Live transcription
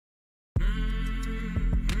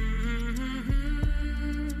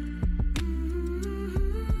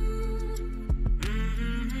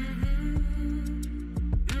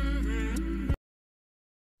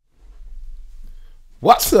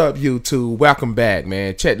What's up, YouTube? Welcome back,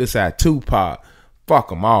 man. Check this out. Tupac. Fuck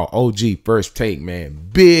them all. OG First Take, man.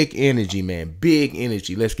 Big energy, man. Big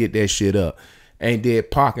energy. Let's get that shit up. Ain't did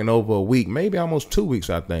Pac in over a week. Maybe almost 2 weeks,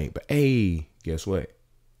 I think. But hey, guess what?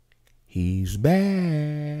 He's back.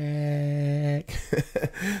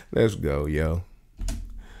 Let's go, yo.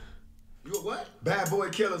 You a what? Bad boy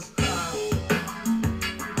killers.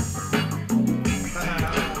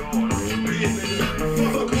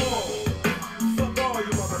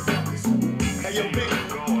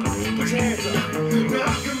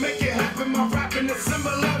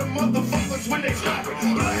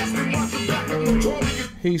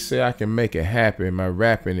 He said I can make it happen. My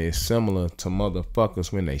rapping is similar to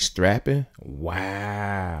motherfuckers when they strapping.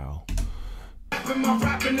 Wow. My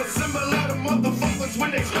rapping is similar to motherfuckers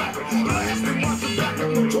when they strapping. Blasting watch the back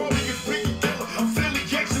of Notorious Biggie Killer.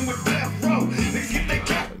 Affiliation with Death Row. Niggas get they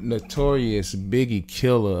cap. Notorious Biggie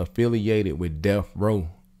Killer affiliated with Death Row.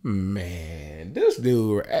 Man, this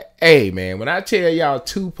dude. Hey, man, when I tell y'all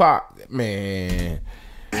Tupac, man.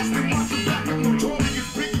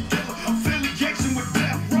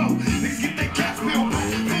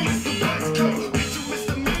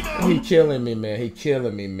 He killing me, man. He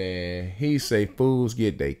killing me, man. He say fools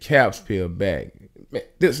get their caps peeled back. Man,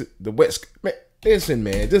 this is the West. Man, listen,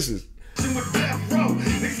 man. This is.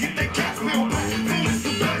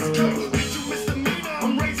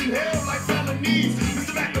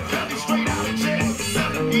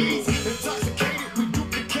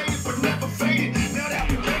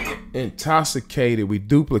 Intoxicated, we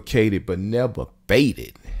duplicated, but never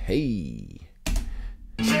faded. Hey.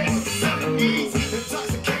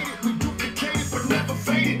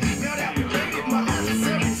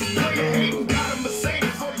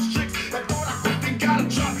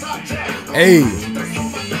 Hey.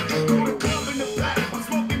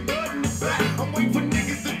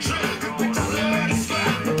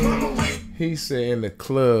 He said in the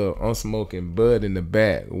club, I'm smoking bud in the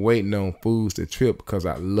back, waiting on fools to trip because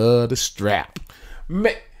I love the strap.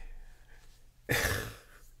 Man,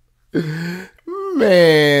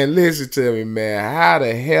 man, listen to me, man. How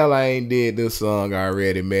the hell I ain't did this song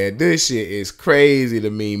already, man? This shit is crazy to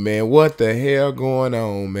me, man. What the hell going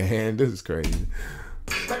on, man? This is crazy.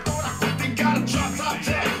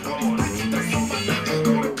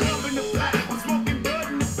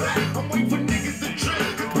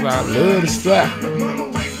 I love the strap.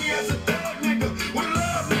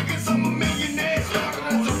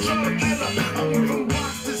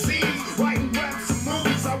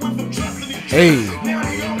 Hey.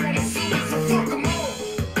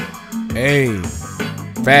 Hey.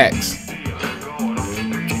 Facts.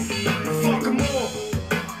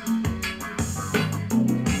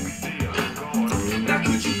 Now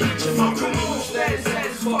could you picture my criminal status at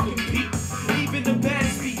his fucking peak? Even the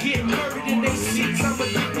baddest be getting murdered in their seats. I'm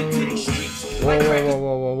addicted to these streets.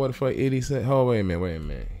 Whoa. What the fuck Eddie said? Oh, wait a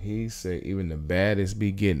minute. He said even the baddest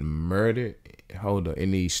be getting murdered. Hold up,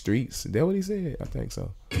 in these streets. Is that what he said? I think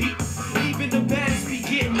so. Even the baddest be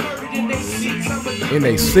getting murdered in their seats. In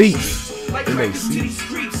their seats. In their seats.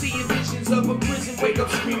 Seeing visions of a prison, wake up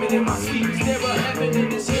screaming in my sleep. Is there a heaven in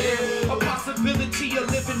this air? A possibility of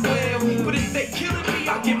living well. But if they killing me,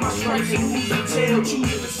 I get my stripes and who's the tail, choosing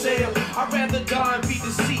to sail. I'd rather die and be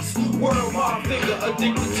deceased. Word on my finger,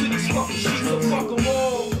 addicted to these fucking sheets, so fuck them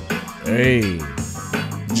all. Hey,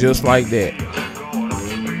 just like that.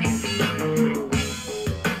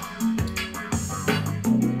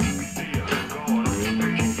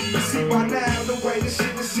 See by now the way this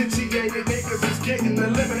shit is situated, niggas is getting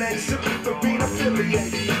eliminated simply for being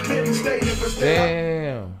affiliated. Clearly stated, but still.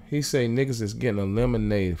 Damn, he say niggas is getting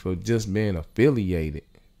eliminated for just being affiliated.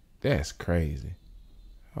 That's crazy.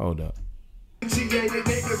 Hold up.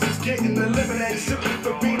 Niggas is getting eliminated simply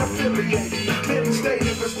for being affiliated. Clearly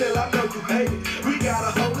stated, but still I know you hate it. We got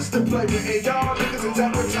a whole list to play with, and y'all niggas is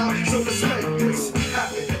advertising, so let's make this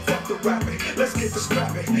happen. Fuck the rapping, let's get the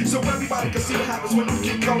scrapping, so everybody can see what happens when you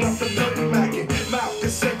get caught up the dirty macking. Mouth can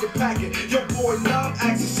say you're packing. Your boy Love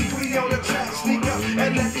acts secretly on the track. Sneak up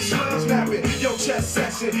and let these slugs snap it. Your chest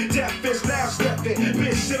section, death bitch now stepping.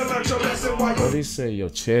 Bitch should've learned your lesson while you. What he say? Your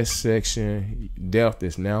chest section, death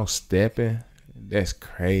is now stepping. That's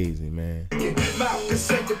crazy, man. Mouth can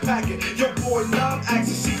say you're packing. Your boy Love acts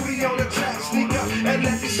secretly on the track. Sneak up and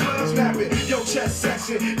let these slugs snap it. Your chest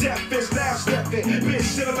section, death bitch now stepping. Bitch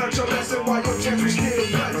should've learned your lesson while your chest was still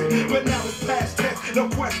present. But now it's past tense, no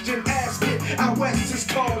question asked it. Out west is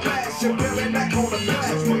called last. You're building that corner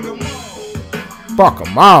blast. Fuck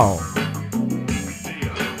them all.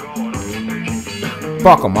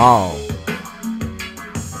 Fuck them all.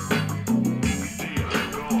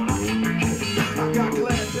 I got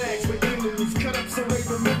glad bags with enemies cut up so they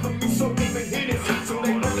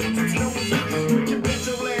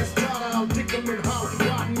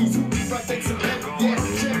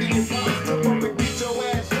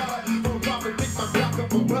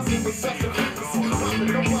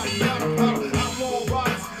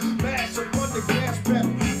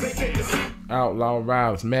Outlaw Ride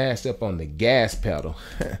was mashed up on the gas pedal.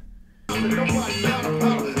 Nobody got a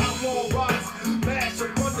problem. Outlaw riders, mash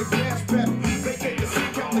up on the gas pedal. They take the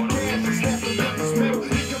sick out the gas and snap the weapons metal.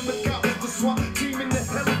 Here come the cops, the SWAT team in the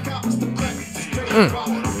helicopters, the crack, straight rock.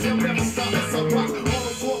 They'll never stop us, I rock.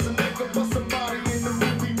 Arnold Schwarzenegger bust somebody in the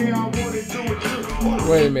movie, now I wanna do it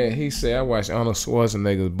too. Wait a minute, he said I watched Arnold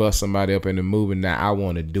Schwarzenegger bust somebody up in the movie, now I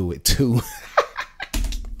want to do it too.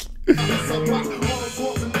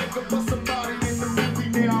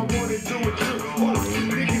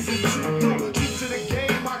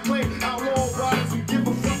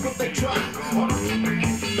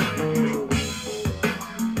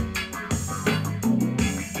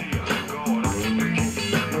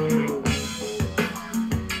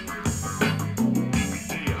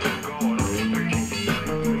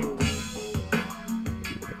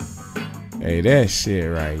 Hey, that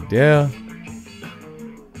shit right there.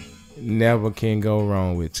 Never can go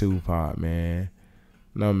wrong with Tupac, man.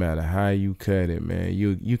 No matter how you cut it, man.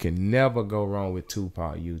 You can never go wrong with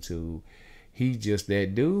Tupac, YouTube. He just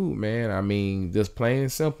that dude, man. I mean, just plain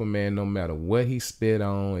and simple, man. No matter what he spit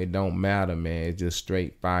on, it don't matter, man. It's just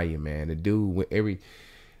straight fire, man. The dude with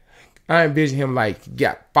I envision him like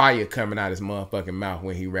got fire coming out his motherfucking mouth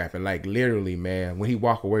when he rapping. Like literally, man. When he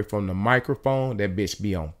walk away from the microphone, that bitch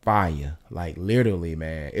be on fire. Like literally,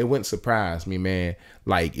 man. It wouldn't surprise me, man.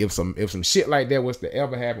 Like if some shit like that was to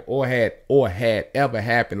ever happen or had ever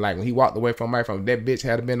happened, like when he walked away from the microphone, that bitch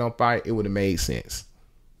had been on fire, it would have made sense.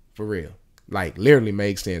 For real. Like literally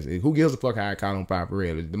makes sense. Who gives a fuck how I caught on fire for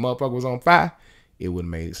real? If the motherfucker was on fire, it would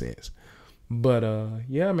have made sense. But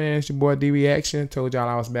yeah, man, it's your boy D Reaction. Told y'all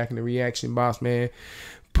I was back in the reaction box, man.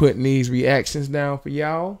 Putting these reactions down for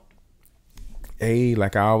y'all. Hey,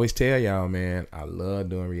 like I always tell y'all, man, I love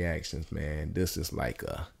doing reactions, man. This is like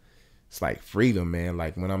it's like freedom, man.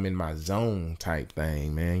 Like when I'm in my zone type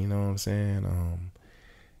thing, man. You know what I'm saying?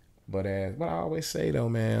 But as what I always say though,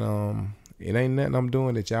 man, it ain't nothing I'm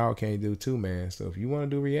doing that y'all can't do too, man. So if you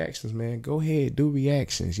want to do reactions, man, go ahead, do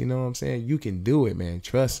reactions. You know what I'm saying? You can do it, man.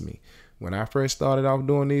 Trust me. When I first started off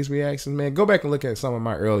doing these reactions, man, go back and look at some of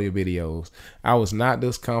my earlier videos. I was not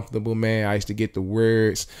this comfortable, man. I used to get the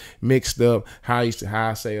words mixed up. How I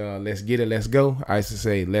say, let's get it, let's go. I used to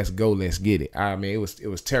say, let's go, let's get it. I mean, it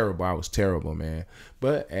was terrible. I was terrible, man.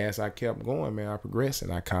 But as I kept going, man, I progressed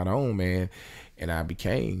and I caught on, man. And I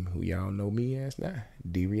became who y'all know me as now,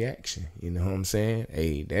 D Reaction. You know what I'm saying?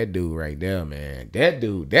 Hey, that dude right there, man. That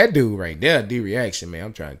dude right there, D Reaction, man.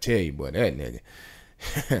 I'm trying to tell you, boy, that nigga.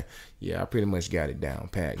 Yeah, I pretty much got it down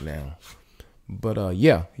packed now. But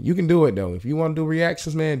yeah, you can do it though. If you want to do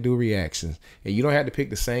reactions, man, do reactions. And you don't have to pick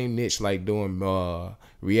the same niche like doing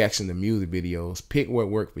reaction to music videos. Pick what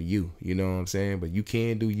worked for you. You know what I'm saying? But you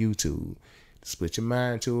can do YouTube. Just put your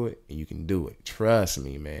mind to it and you can do it. Trust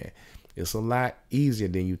me, man. It's a lot easier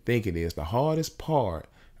than you think it is. The hardest part,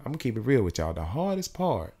 I'm gonna keep it real with y'all. The hardest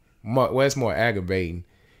part, well, it's more aggravating.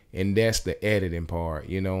 And that's the editing part,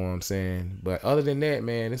 you know what I'm saying? But other than that,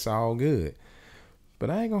 man, it's all good. But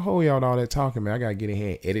I ain't gonna hold y'all all that talking, man. I gotta get in here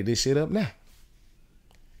and edit this shit up now.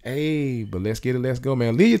 Hey, but let's get it, let's go,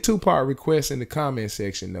 man. Leave your two-part requests in the comment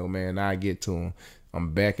section, though, man. I get to them.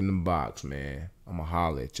 I'm back in the box, man. I'm gonna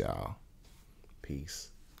holler at y'all. Peace.